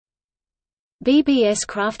BBS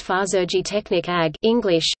Kraftfahrzeugtechnik AG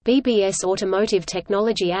English, BBS Automotive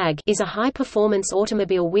Technology AG is a high-performance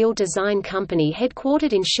automobile wheel design company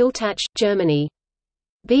headquartered in Schiltach, Germany.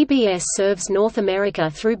 BBS serves North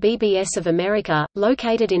America through BBS of America,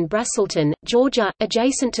 located in Braselton, Georgia,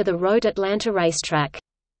 adjacent to the Road Atlanta racetrack.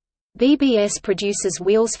 BBS produces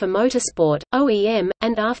wheels for motorsport, OEM,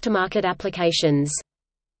 and aftermarket applications.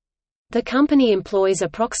 The company employs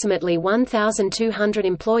approximately 1,200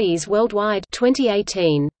 employees worldwide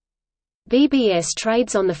 2018. BBS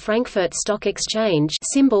trades on the Frankfurt Stock Exchange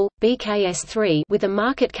symbol, BKS3 with a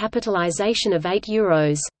market capitalization of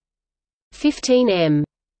 €8.15 m.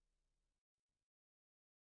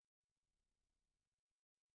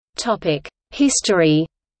 History.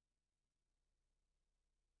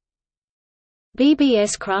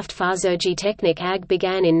 BBS Kraftfahrzeugtechnik AG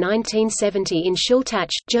began in 1970 in Schiltach,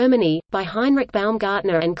 Germany, by Heinrich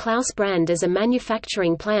Baumgartner and Klaus Brand as a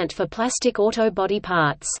manufacturing plant for plastic auto body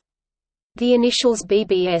parts. The initials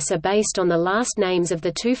BBS are based on the last names of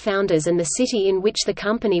the two founders and the city in which the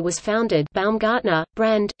company was founded, Baumgartner,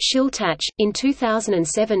 Brand, Schiltach. In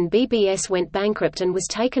 2007 BBS went bankrupt and was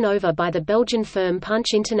taken over by the Belgian firm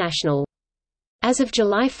Punch International. As of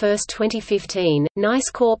July 1, 2015, Nice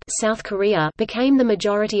Corp South Korea became the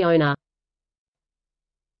majority owner.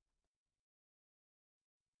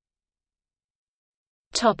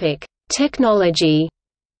 Topic: Technology.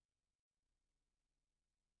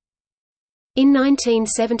 In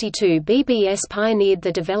 1972 BBS pioneered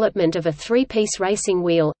the development of a three-piece racing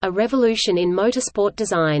wheel, a revolution in motorsport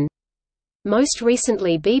design. Most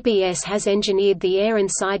recently BBS has engineered the air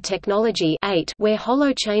inside technology where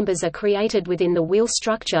hollow chambers are created within the wheel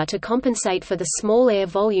structure to compensate for the small air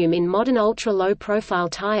volume in modern ultra-low profile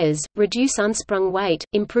tires, reduce unsprung weight,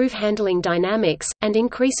 improve handling dynamics, and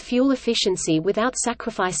increase fuel efficiency without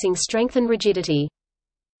sacrificing strength and rigidity.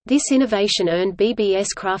 This innovation earned BBS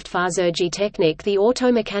Kraftfahrzeugtechnik the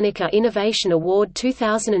Automechanica Innovation Award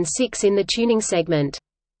 2006 in the tuning segment.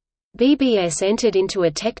 BBS entered into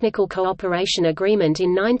a technical cooperation agreement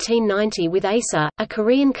in 1990 with Acer, a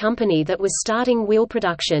Korean company that was starting wheel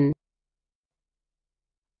production.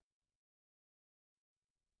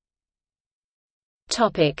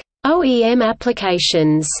 OEM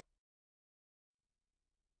applications.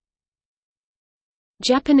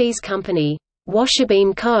 Japanese company,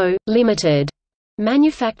 Washibeam Co., Ltd.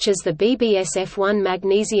 manufactures the BBS F1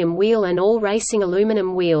 magnesium wheel and all racing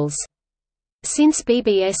aluminum wheels. Since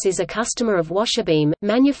BBS is a customer of Washibeam,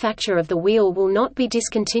 manufacture of the wheel will not be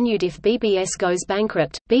discontinued if BBS goes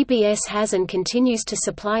bankrupt. BBS has and continues to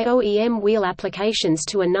supply OEM wheel applications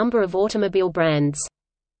to a number of automobile brands.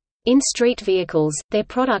 In street vehicles, their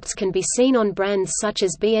products can be seen on brands such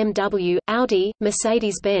as BMW, Audi,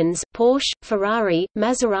 Mercedes-Benz, Porsche, Ferrari,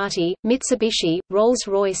 Maserati, Mitsubishi,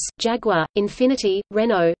 Rolls-Royce, Jaguar, Infiniti,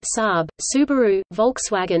 Renault, Saab, Subaru,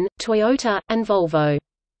 Volkswagen, Toyota, and Volvo.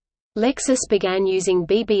 Lexus began using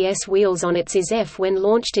BBS wheels on its IS-F when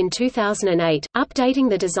launched in 2008, updating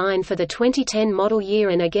the design for the 2010 model year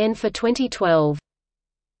and again for 2012.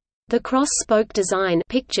 The cross-spoke design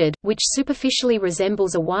pictured, which superficially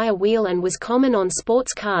resembles a wire wheel and was common on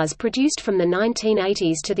sports cars produced from the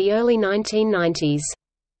 1980s to the early 1990s.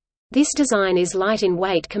 This design is light in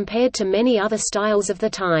weight compared to many other styles of the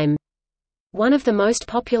time. One of the most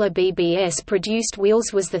popular BBS-produced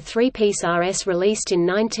wheels was the three-piece RS released in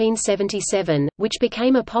 1977, which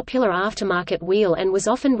became a popular aftermarket wheel and was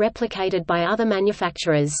often replicated by other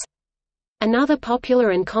manufacturers. Another popular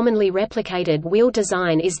and commonly replicated wheel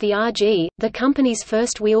design is the RG, the company's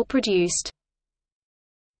first wheel produced.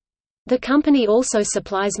 The company also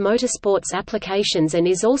supplies motorsports applications and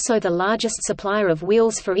is also the largest supplier of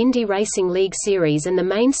wheels for Indy Racing League Series and the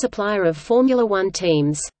main supplier of Formula One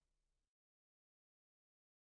teams.